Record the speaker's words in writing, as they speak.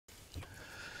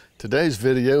Today's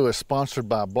video is sponsored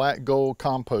by Black Gold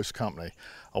Compost Company.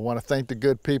 I want to thank the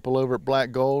good people over at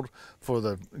Black Gold for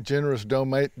the generous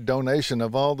donation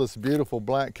of all this beautiful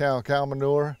black cow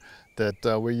manure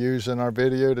that we use in our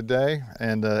video today,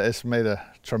 and it's made a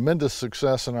tremendous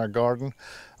success in our garden.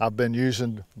 I've been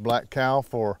using black cow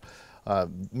for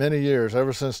many years,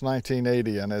 ever since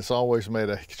 1980, and it's always made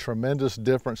a tremendous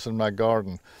difference in my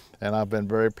garden, and I've been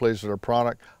very pleased with our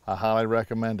product. I highly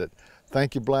recommend it.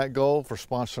 Thank you, Black Gold, for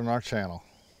sponsoring our channel.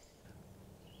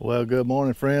 Well, good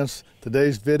morning, friends.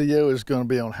 Today's video is going to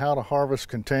be on how to harvest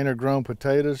container grown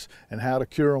potatoes and how to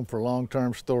cure them for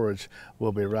long-term storage.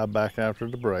 We'll be right back after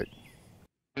the break.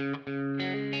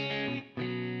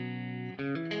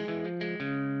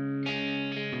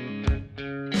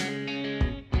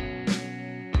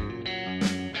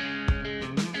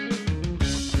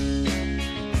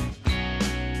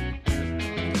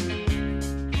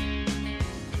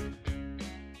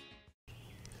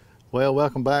 Well,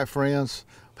 welcome back, friends.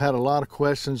 I've had a lot of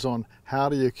questions on how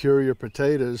do you cure your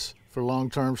potatoes for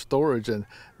long-term storage, and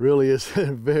really it's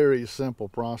a very simple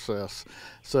process.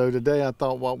 So today I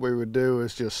thought what we would do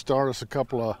is just start us a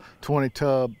couple of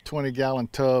 20-gallon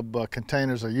tub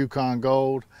containers of Yukon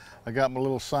Gold. I got my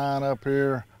little sign up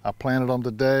here. I planted them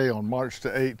today on March the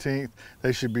 18th.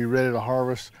 They should be ready to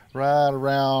harvest right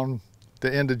around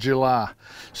the end of July.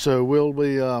 So we'll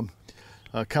be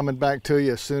coming back to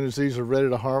you as soon as these are ready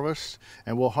to harvest,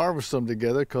 and we'll harvest them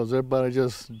together because everybody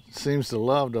just seems to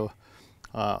love the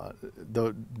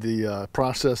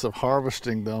process of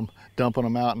harvesting them, dumping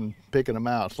them out and picking them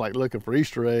out. It's like looking for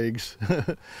Easter eggs.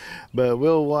 But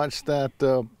we'll watch that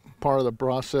part of the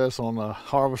process on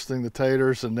harvesting the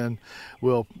taters, and then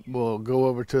we'll go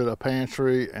over to the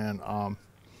pantry and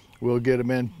we'll get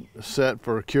them in set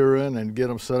for curing and get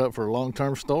them set up for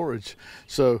long-term storage.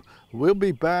 So we'll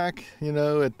be back,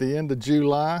 at the end of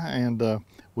July, and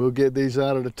we'll get these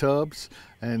out of the tubs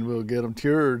and we'll get them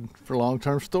cured for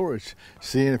long-term storage.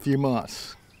 See you in a few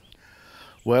months.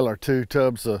 Well, our 2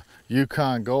 tubs of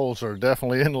Yukon Golds are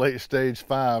definitely in late stage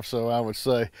 5, so I would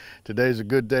say today's a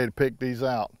good day to pick these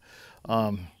out.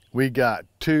 We got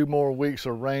 2 more weeks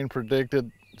of rain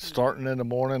predicted starting in the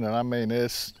morning, and I mean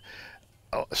it's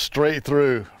straight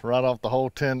through right off the whole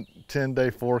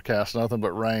 10-day forecast, nothing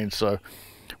but rain. So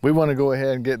we want to go ahead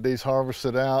and get these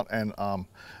harvested out, and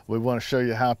we want to show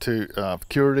you how to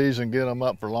cure these and get them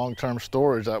up for long-term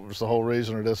storage. That was the whole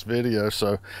reason of this video.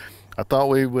 So I thought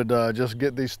we would just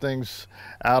get these things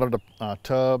out of the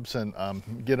tubs and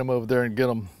get them over there and get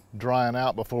them drying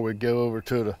out before we go over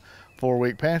to the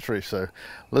 4-week pantry. So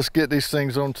let's get these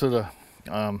things onto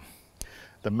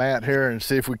the mat here and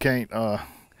see if we can't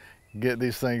get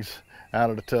these things out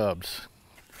of the tubs.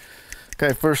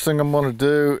 Okay, first thing I'm going to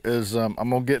do is I'm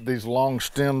going to get these long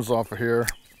stems off of here,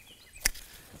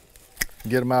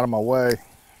 get them out of my way.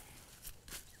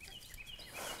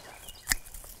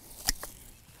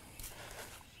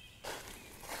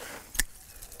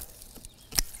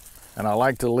 And I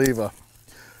like to leave a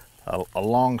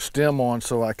long stem on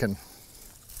so I can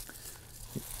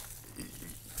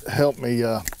help me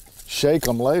shake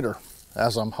them later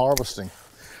as I'm harvesting.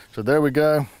 So there we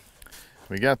go.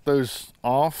 We got those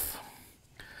off.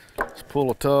 Let's pull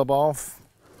the tub off.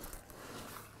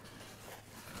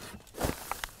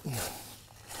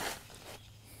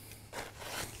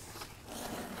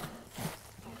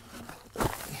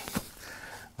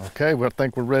 Okay, well, I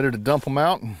think we're ready to dump them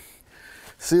out and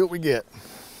see what we get.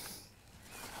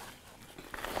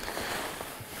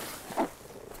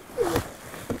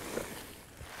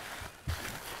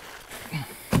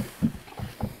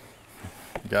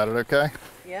 Got it okay?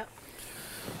 Yep.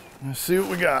 Let's see what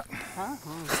we got. Wow.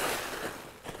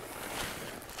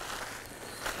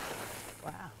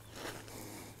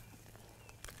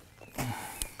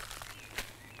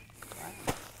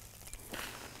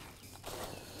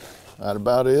 That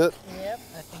about it? Yep,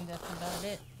 I think that's about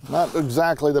it. Not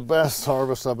exactly the best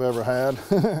harvest I've ever had.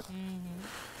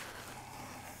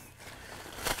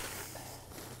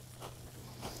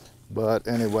 But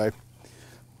anyway,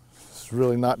 it's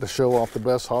really not to show off the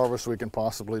best harvest we can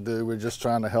possibly do. We're just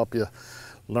trying to help you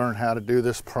learn how to do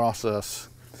this process.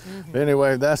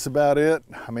 Anyway, that's about it.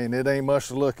 I mean, it ain't much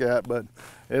to look at, but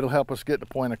it'll help us get the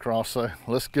point across. So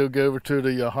let's go over to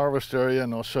the harvest area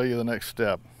and I'll show you the next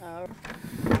step.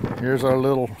 Here's our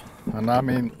little, and I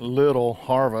mean little,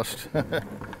 harvest.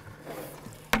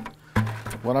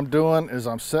 What I'm doing is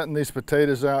I'm setting these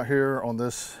potatoes out here on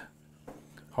this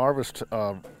harvest,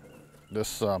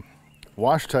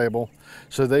 wash table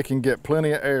so they can get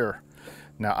plenty of air.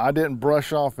 Now, I didn't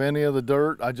brush off any of the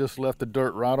dirt. I just left the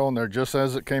dirt right on there just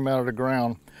as it came out of the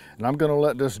ground. And I'm gonna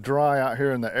let this dry out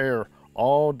here in the air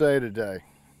all day today.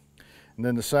 And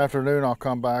then this afternoon I'll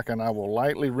come back and I will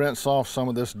lightly rinse off some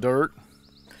of this dirt,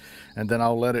 and then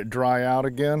I'll let it dry out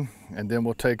again, and then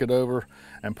we'll take it over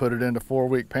and put it into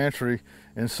 4-week pantry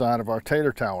inside of our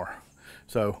tater tower.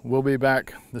 So we'll be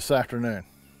back this afternoon.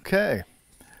 Okay,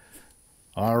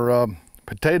 our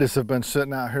potatoes have been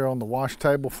sitting out here on the wash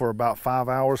table for about 5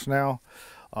 hours now.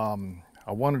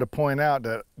 I wanted to point out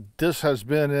that this has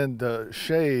been in the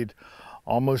shade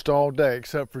almost all day,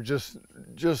 except for just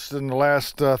in the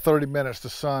last 30 minutes, the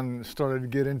sun started to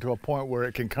get into a point where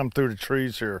it can come through the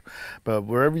trees here. But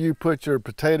wherever you put your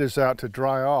potatoes out to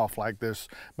dry off like this,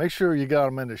 make sure you got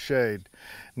them in the shade.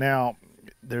 Now,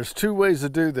 there's 2 ways to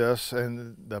do this,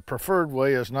 and the preferred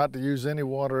way is not to use any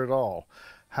water at all.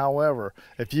 However,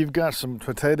 if you've got some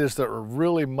potatoes that are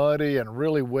really muddy and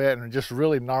really wet and just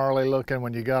really gnarly looking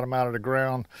when you got them out of the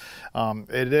ground,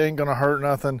 it ain't gonna hurt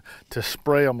nothing to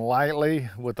spray them lightly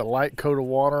with a light coat of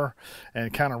water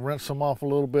and kind of rinse them off a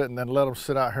little bit and then let them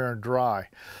sit out here and dry.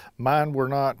 Mine were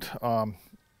not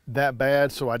that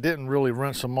bad, so I didn't really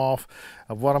rinse them off.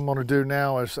 What I'm gonna do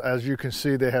now is, as you can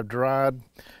see, they have dried,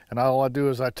 and all I do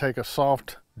is I take a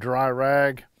soft dry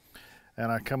rag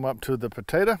and I come up to the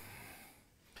potato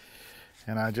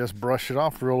and I just brush it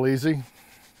off real easy.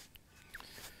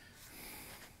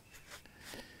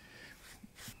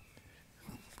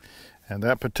 And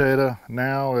that potato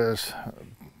now is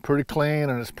pretty clean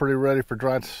and it's pretty ready for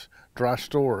dry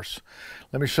stores.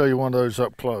 Let me show you one of those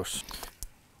up close.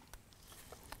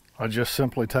 I just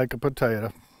simply take a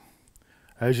potato.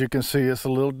 As you can see, it's a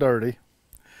little dirty.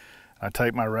 I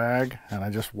take my rag and I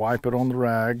just wipe it on the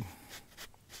rag.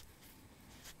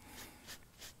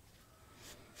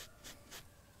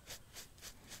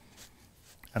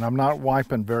 And I'm not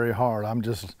wiping very hard. I'm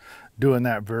just doing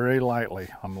that very lightly.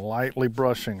 I'm lightly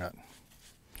brushing it.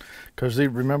 Because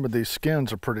remember, these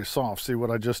skins are pretty soft. See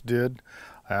what I just did?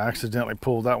 I accidentally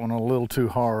pulled that one a little too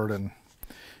hard and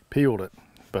peeled it.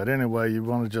 But anyway, you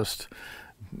want to just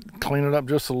clean it up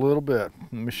just a little bit.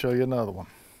 Let me show you another one.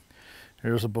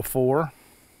 Here's a before.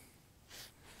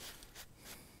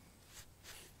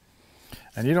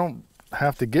 And you don't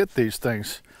have to get these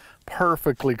things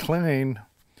perfectly clean.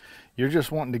 You're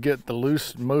just wanting to get the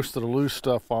most of the loose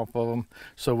stuff off of them,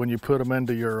 so when you put them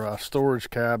into your storage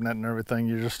cabinet and everything,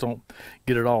 you just don't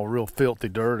get it all real filthy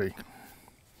dirty.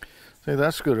 See,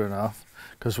 that's good enough,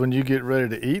 because when you get ready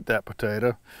to eat that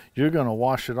potato, you're going to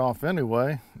wash it off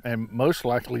anyway, and most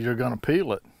likely you're going to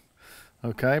peel it.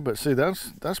 Okay, but see,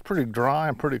 that's pretty dry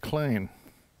and pretty clean.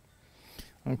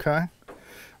 Okay,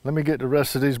 let me get the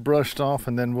rest of these brushed off,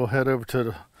 and then we'll head over to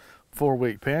the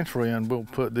 4-week pantry and we'll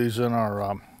put these in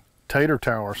our tater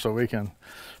tower so we can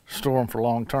store them for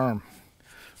long term.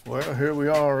 Well, here we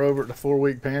are over at the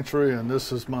 4-week pantry, and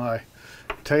this is my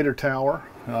tater tower.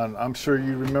 I'm sure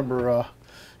you remember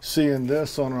seeing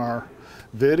this on our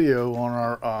video on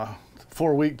our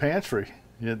 4-week pantry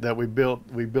that we built.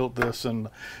 We built this, and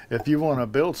if you want to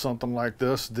build something like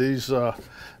this, these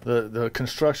the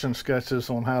construction sketches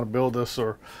on how to build this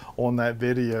are on that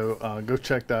video. Go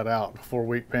check that out,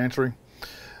 4-week pantry.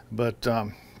 But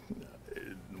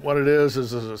what it is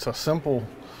it's a simple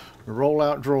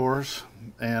roll-out drawers,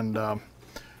 and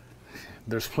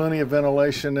there's plenty of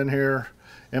ventilation in here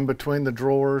in between the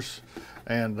drawers,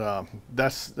 and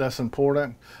that's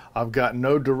important. I've got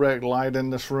no direct light in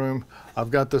this room. I've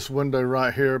got this window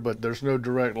right here, but there's no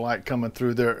direct light coming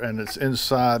through there, and it's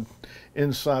inside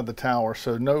the tower,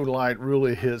 so no light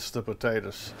really hits the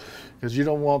potatoes, because you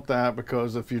don't want that,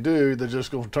 because if you do, they're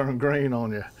just going to turn green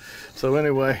on you. So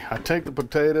anyway, I take the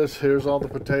potatoes. Here's all the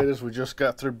potatoes we just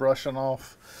got through brushing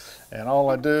off, and all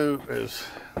I do is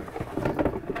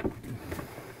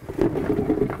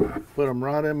put them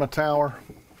right in my tower,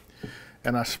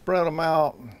 and I spread them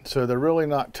out so they're really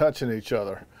not touching each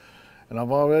other. And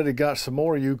I've already got some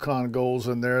more Yukon Golds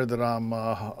in there that I'm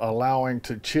allowing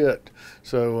to chit.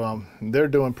 So they're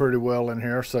doing pretty well in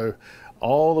here. So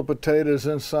all the potatoes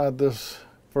inside this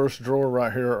first drawer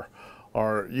right here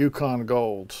are Yukon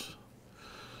Golds.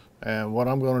 And what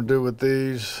I'm going to do with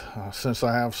these, since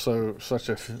I have such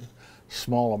a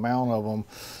small amount of them,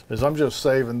 is I'm just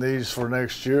saving these for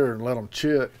next year and let them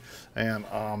chit, and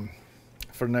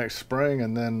for next spring,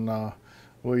 and then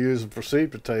we'll use them for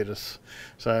seed potatoes.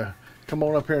 So come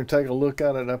on up here and take a look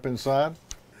at it up inside.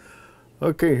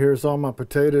 Okay, here's all my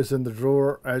potatoes in the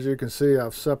drawer. As you can see,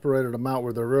 I've separated them out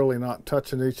where they're really not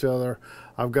touching each other.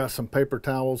 I've got some paper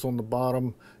towels on the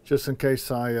bottom just in case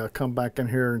I come back in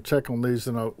here and check on these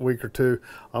in a week or two.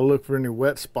 I'll look for any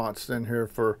wet spots in here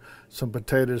for some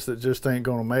potatoes that just ain't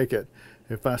gonna make it.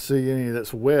 If I see any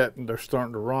that's wet and they're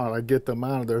starting to rot, I get them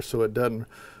out of there so it doesn't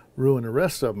ruin the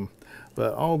rest of them.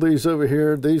 But all these over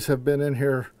here, these have been in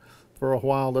here for a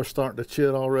while. They're starting to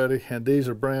chit already, and these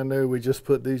are brand new. We just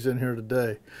put these in here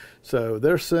today. So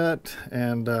they're set,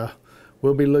 and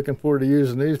we'll be looking forward to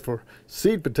using these for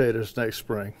seed potatoes next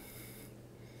spring.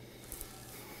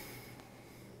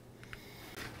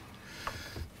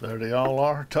 There they all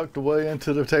are, tucked away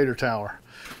into the tater tower.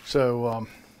 So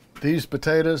these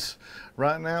potatoes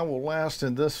right now will last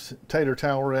in this tater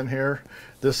tower in here.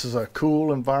 This is a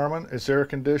cool environment. It's air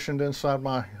conditioned inside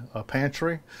my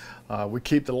pantry. We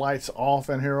keep the lights off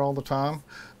in here all the time.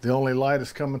 The only light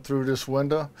is coming through this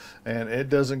window, and it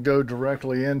doesn't go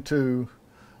directly into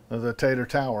the tater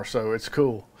tower, so it's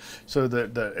cool. So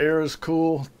the air is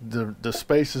cool, the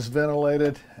space is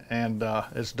ventilated, and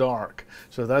it's dark.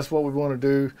 So that's what we want to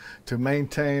do to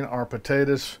maintain our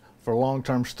potatoes for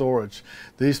long-term storage.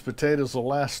 These potatoes will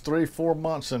last 3-4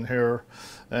 months in here,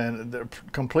 and they're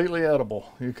completely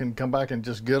edible. You can come back and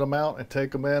just get them out and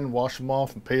take them in, wash them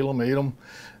off and peel them, eat them,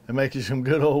 and make you some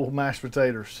good old mashed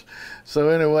potatoes. So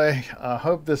anyway, I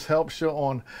hope this helps you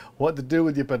on what to do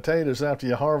with your potatoes after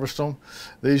you harvest them.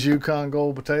 These Yukon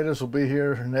Gold potatoes will be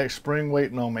here next spring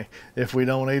waiting on me if we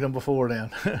don't eat them before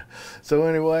then. So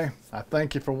anyway, I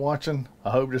thank you for watching. I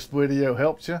hope this video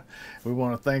helped you. We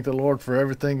want to thank the Lord for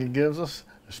everything He gives us,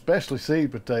 especially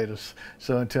seed potatoes.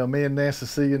 So until me and Nancy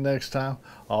see you next time,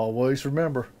 always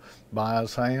remember, by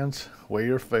His hands we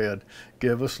are fed.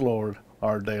 Give us, Lord,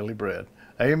 our daily bread.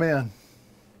 Amen.